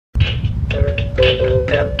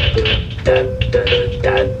Good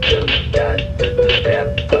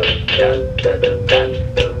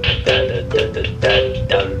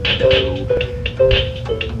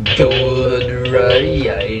ready,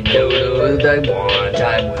 I know what I want.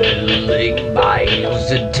 I'm willing,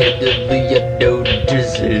 miles attentively and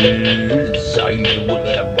notices. I know what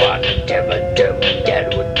I want, damn it,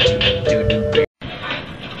 get what you do to me.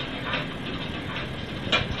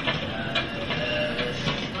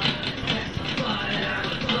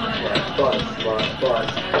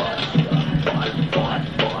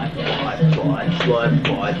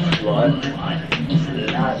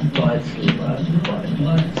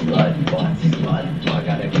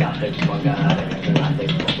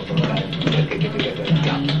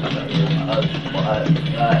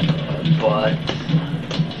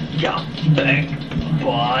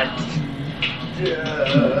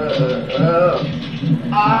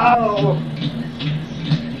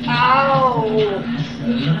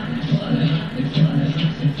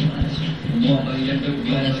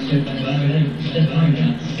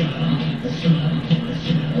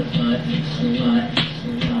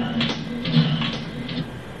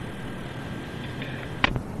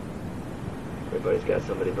 Everybody's got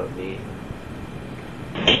somebody but me.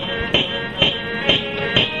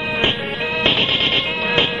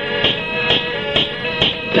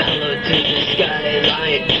 Bellow to the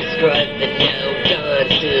skyline, describe the now gone,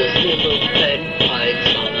 still simple pen pine,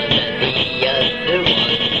 smaller than the other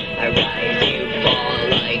one. I rise, you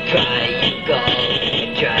fall, I cry, you call, I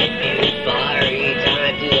drive you far,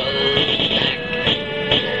 time to hold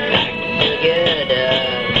back together,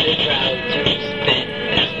 the crowd to spin,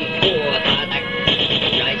 as before, thought I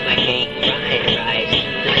rise my king, rise to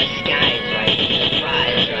the skies, rise to the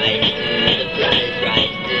prize, rise to the prize,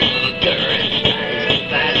 rise to the current, rise too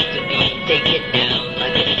fast to be taken down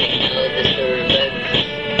like a signal disturbance.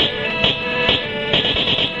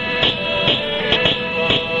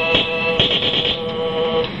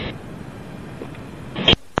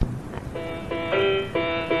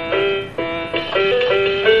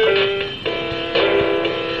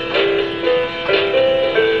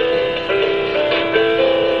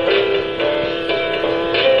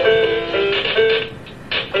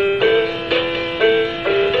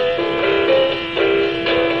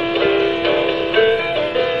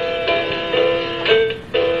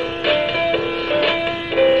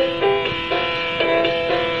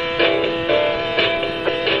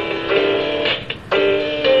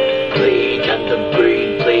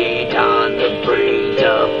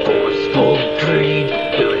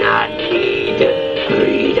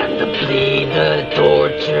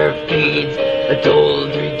 Torture feeds,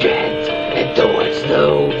 adult regrets, endorse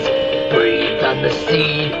those. Breathe on the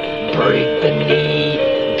seed, break the knee,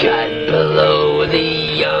 cut below the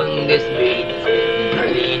youngest beats.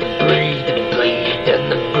 Bleed, bleed,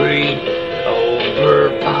 and the breed.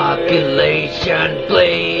 Overpopulation,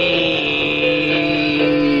 bleed.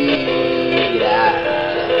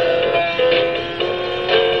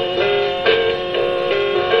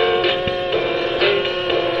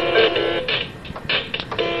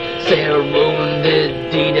 They're wounded,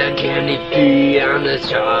 Dina candy feed on the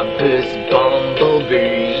sharpest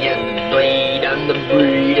bumblebee, and the bleed on the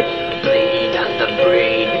breed, bleed on the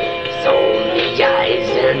breed. Sold the eyes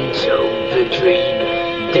and choke the dream.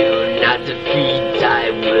 Do not defeat, I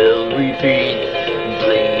will repeat.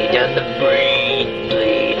 Bleed on the breed,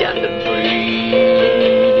 bleed on the breed.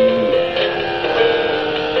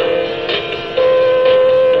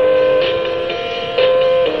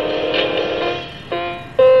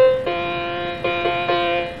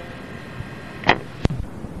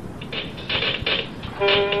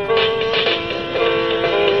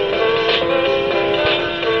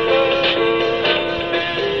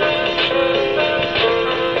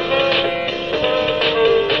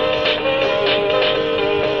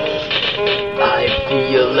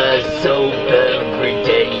 Feel less hope every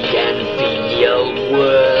day and feel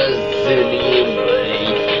worse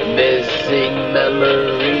anyway. Missing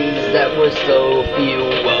memories that were so few,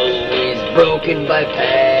 always broken by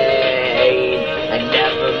pain. I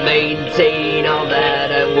never maintain all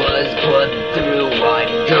that I was put through.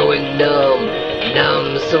 I'm growing numb,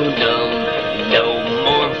 numb, so numb. No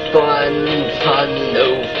more fun, no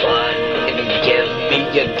fun. Give me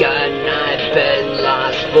a gun, I've been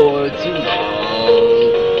lost for too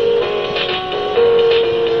long.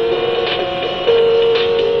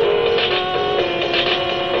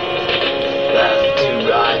 Left to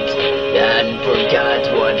rot and forgot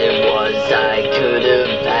what it was I could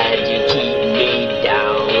have had. You keep me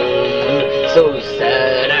down, so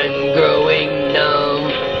sad I'm growing numb,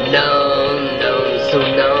 numb, numb, so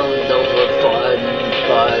numb. No more fun,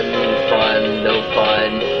 no fun.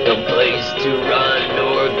 to run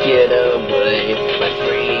or get away. My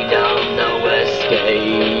freedom, no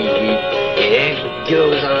escape. It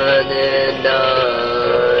goes on and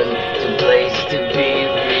on. It's a place to be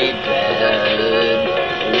repaired.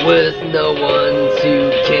 With no one to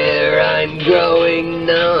care, I'm growing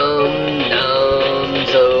numb, numb,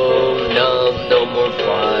 so numb. No more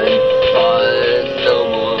fun, fun, no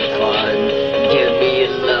more fun. Give me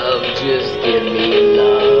love, just give me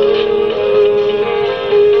love.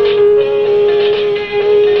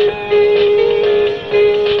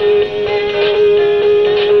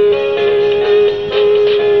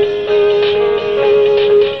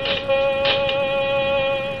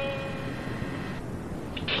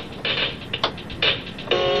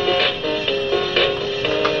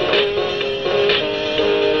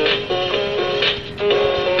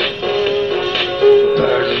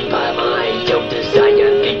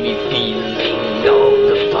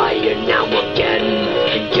 Now again,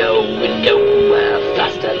 going nowhere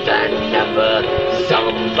faster than ever.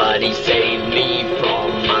 Somebody save me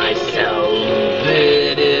from myself.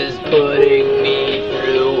 It is putting me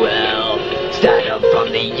through hell. Stand up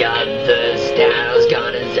from the other, stand as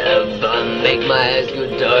gone as ever. Make my eyes go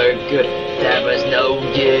dark. There is no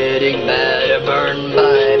getting better. Burned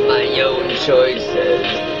by my own choices.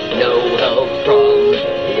 No help from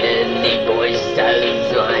any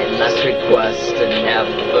voices. My last request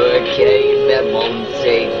never came. It won't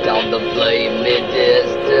take all the blame. It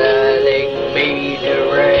is telling me to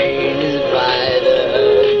raise by the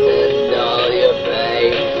hurts and all your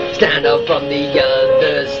pain. Stand up from the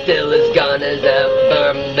other, still as gone as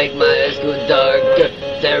ever. Make my eyes go dark.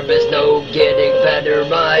 There is no getting better.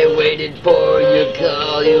 I waited for your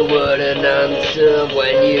call. You wouldn't answer.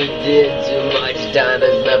 When you did, too much time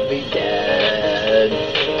has left me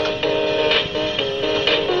dead.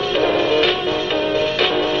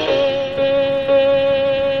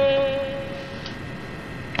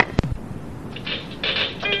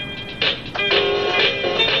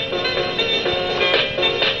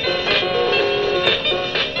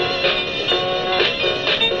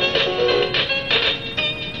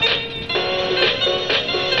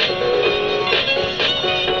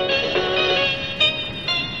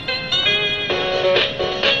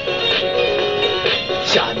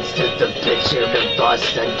 Shots to the picture of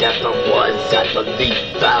us and never was. I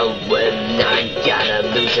believe out when I gotta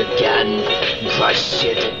lose again. Crush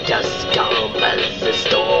it to dust, calm as the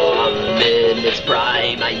storm in its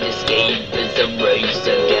prime. My escape is a race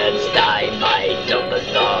against time. I don't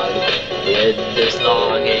belong in this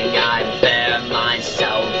longing. I bear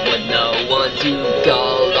myself with no one to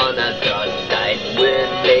call on. I thought I'd win,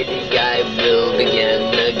 maybe I will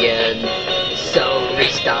begin again. So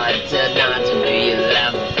restart and not to be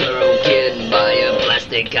left broken by a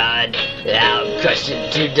plastic god. I'll crush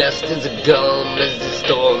it to dust as calm as the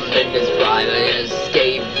storm in its prime. My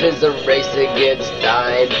escape is a race against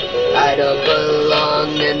time. I don't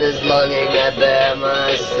belong in this longing. I bear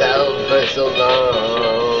myself for so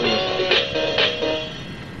long.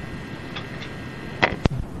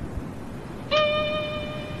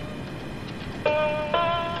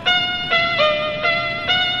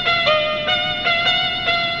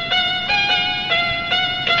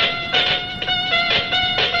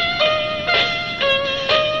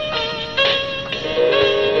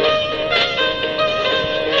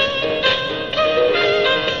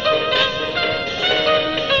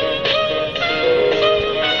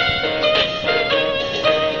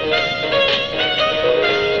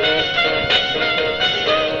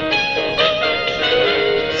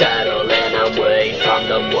 Away from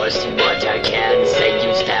the worst, what I can say.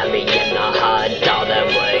 You stab me in the heart all that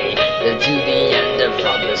way to the end and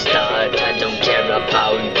from the start. I don't care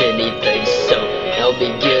about anything, so help me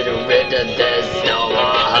get rid of this. No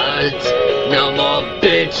more hurt, no more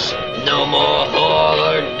bitch, no more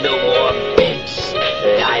whore, no more bitch.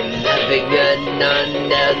 I'm having an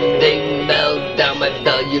unending meltdown. I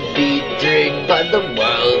felt you betrayed by the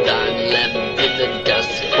world. I'm left in the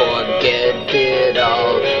dust, forget it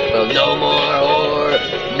all. Well, no more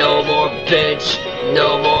whore, no more bitch,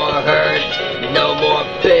 no more hurt, no more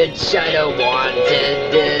bitch. I don't want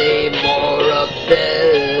it any more of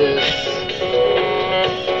this.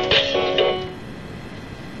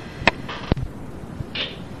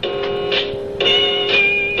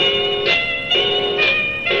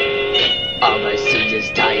 All I see is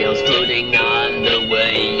tiles floating on the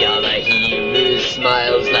way. All I hear is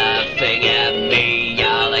smiles laughing at me.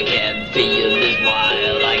 All I can feel is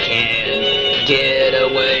wild. I can't get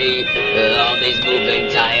away. All these moving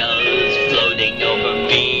tiles floating over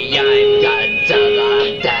me. I've got time.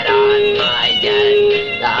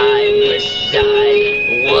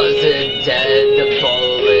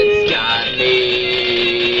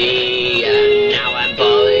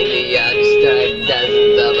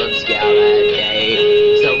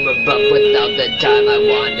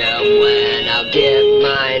 wonder when I'll get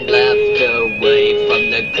mine left away from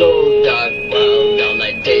the cold dark world. All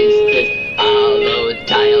I taste is hollow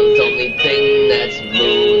tiles. Only thing that's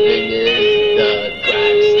moving is the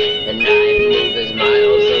cracks, and I move as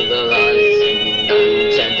miles of the lost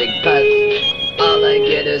enchanting path. All I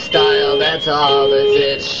get is style, that's all as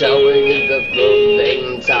it's showing is the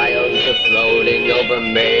moving tiles are floating over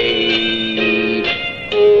me.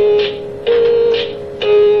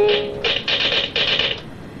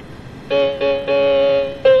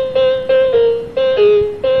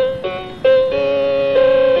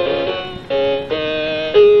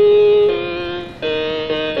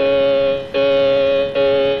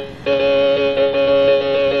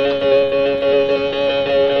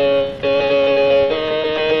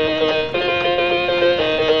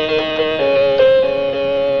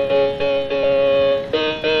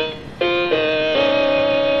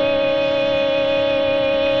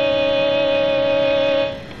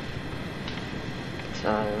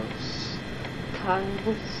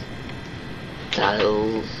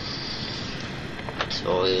 Tiles,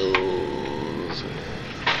 soils.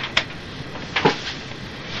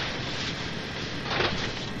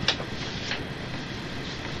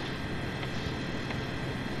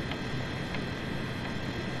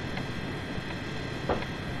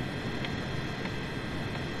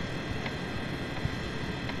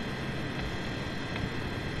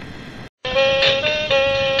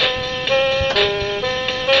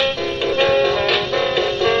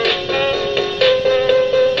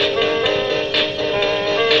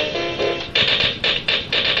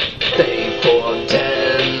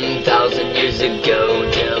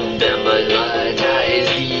 Ago, till them I lies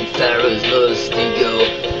the pharaoh's lost ego,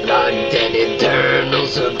 locked in eternal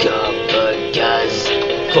sarcophagus,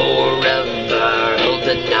 forever hold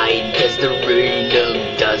the night as the rain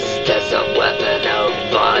of dust, as a weapon of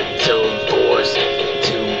vital force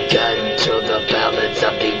to control the balance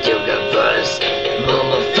of the universe.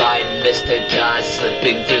 Mummified mystique,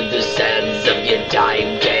 slipping through the sands of your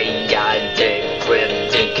time, chaotic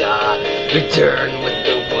cryptica, return with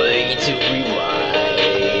the way to rewind.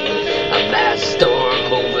 A mass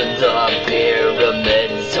storm over the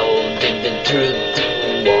pyramids, holding the truth to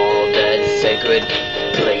all that's sacred,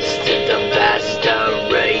 placed in the vast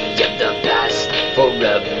array of the past,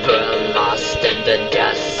 forever lost in the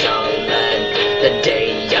desolate. The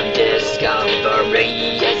day of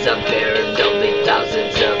discovery has appeared, only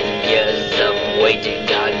thousands of years of waiting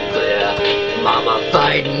unclear.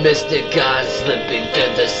 Mummified mystique, slipping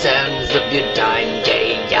through the sands of your time,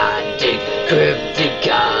 chaotic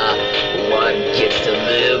cryptica. What gets to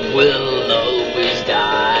live will always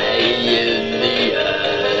die in the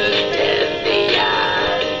end, in the end.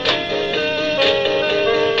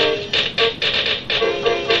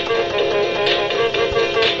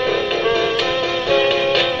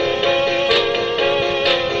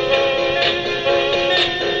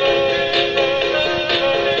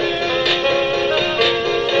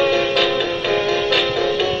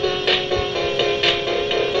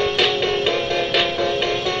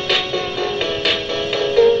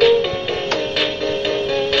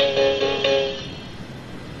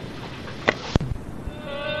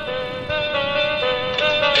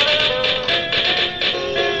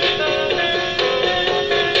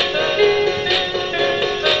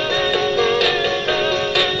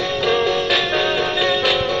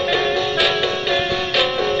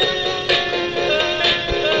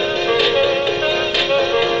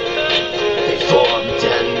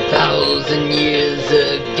 Years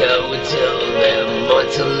ago, till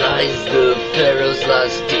immortalized the pharaoh's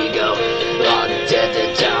lost ego, locked at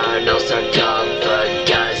eternal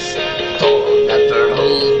sarcophagus, forever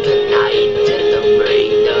hold the night and the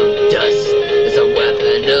rain of dust, as a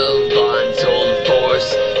weapon of untold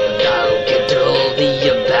force, thou control the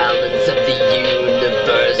balance of the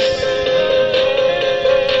universe.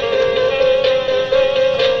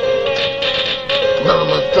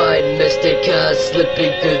 Mummified mystique,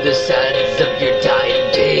 slipping through the sands of your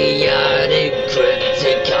time, chaotic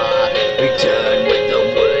cryptica, return with the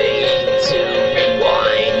way to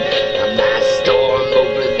rewind. A mass storm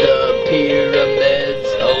over the pyramids,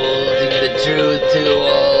 holding the truth to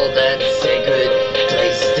all that's sacred,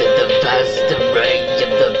 placed in the vast array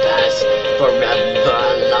of the past, forever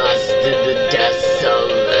lost in the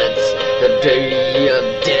desolates. The day of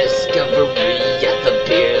discovery hath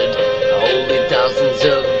appeared, only thousands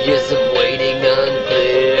of years of waiting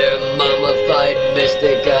unclear. Mummified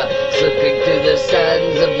mystique, slipping through the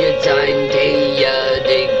sands of your time,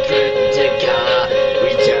 chaotic cryptica,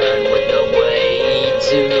 return with no way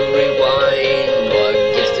to rewind. What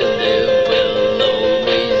gets to live will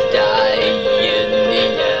always die in the end.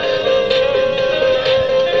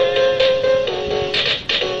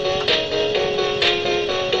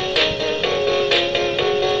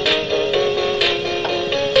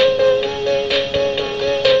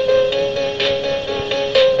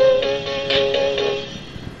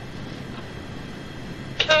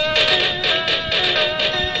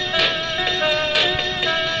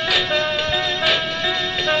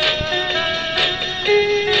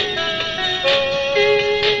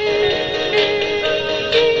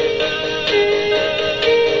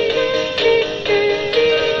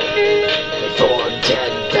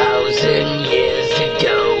 10,000 years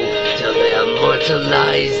ago, till they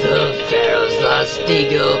immortalized the pharaoh's lost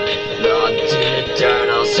eagle, locked in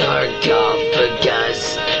eternal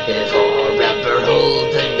sarcophagus. If forever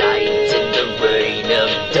hold the night in the rain of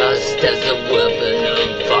dust as a weapon of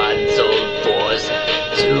untold force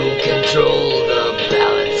to control the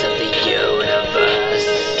balance of the universe.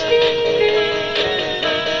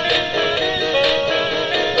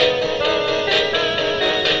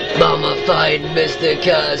 Mummified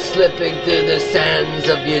mystica, slipping through the sands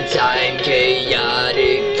of your time,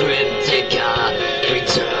 chaotic cryptica,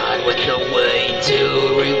 return with no way to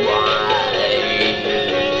rewind.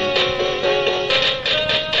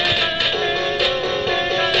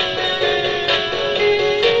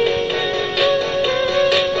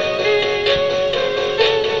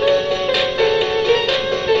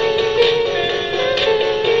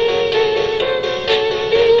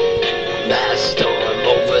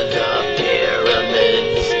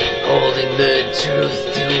 The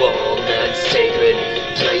truth to all that's sacred,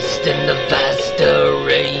 placed in the vast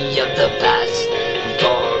array of the past,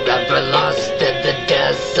 forever lost in the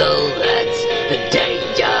desolate. The day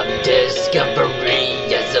of discovery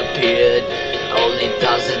has appeared, only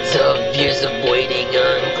thousands of years of waiting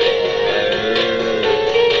unclear.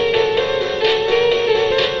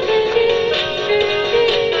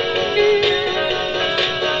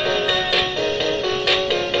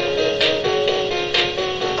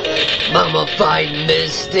 Mummified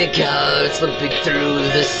mystica, slipping through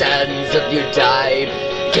the sands of your time,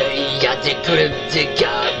 chaotic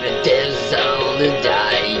cryptica, dissolved and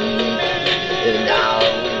dying. And now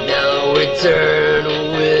no return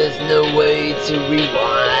with no way to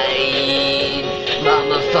rewind.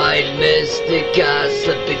 Mummified mystica,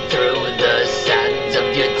 slipping through the sands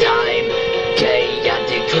of your time,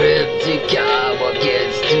 chaotic cryptica, what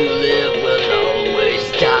gets to live will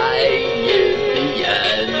always die in the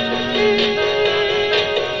end.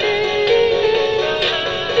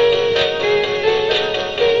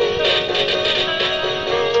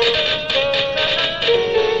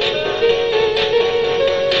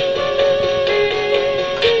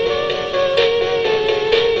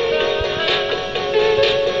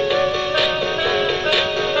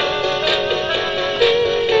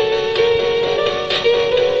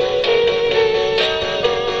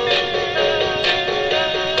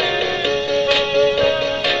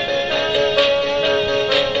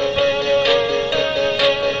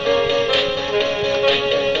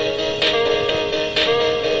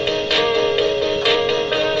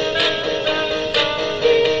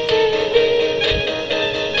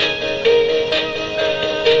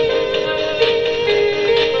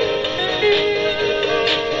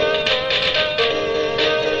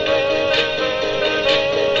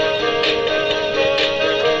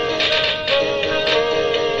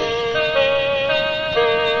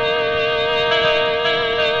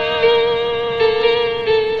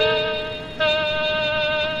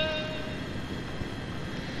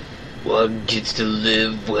 What gets to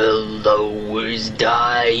live will always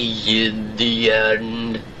die in the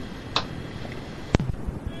end.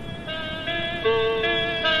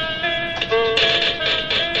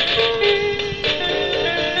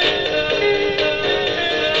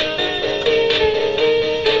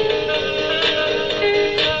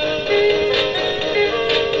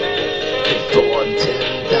 Before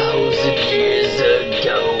 10,000 years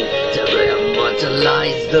ago, to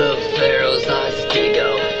immortalize the pharaoh's lost ego,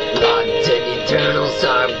 locked in eternal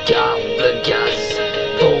sarcophagus,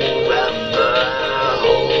 forever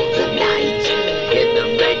hold the night in the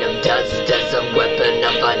rain of dust as a weapon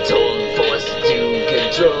of untold force to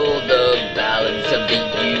control the balance of the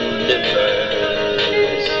universe.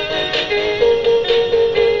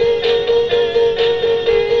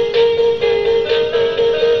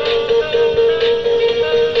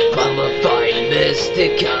 Mummified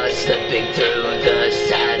mystica, slipping through the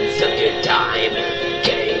sands of your time,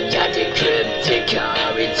 chaotic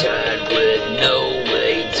cryptica, return with no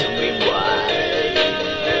way to rewind.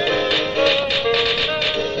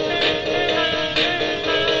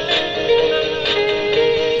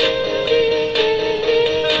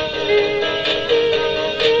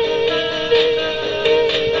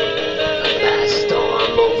 A vast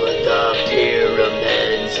storm over the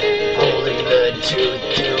pyramids, holding the truth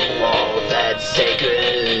to all that's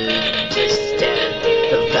sacred, distant,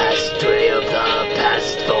 the vast trail of the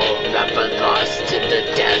past, forever lost in the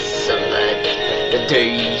desolate. The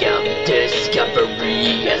day of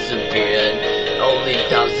discovery has appeared, only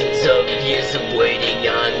thousands of years of waiting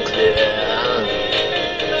unclear.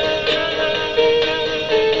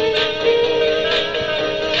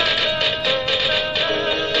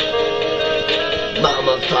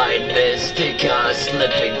 Mummified mystic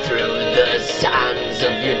slipping through the sands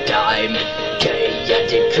of your time.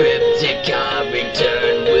 Chaotic cryptic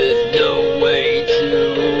return with no way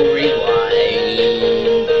to rewind.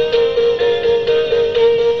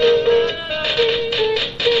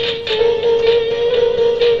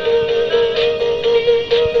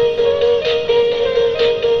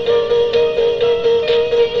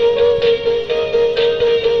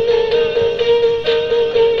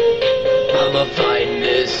 Mummified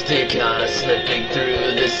mystic slipping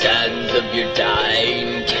through the sands of your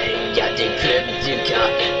time. Chaotic cryptic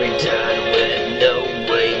return with no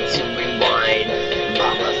way to rewind.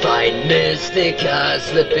 Mummified mystic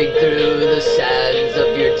slipping through the sands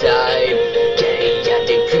of your time.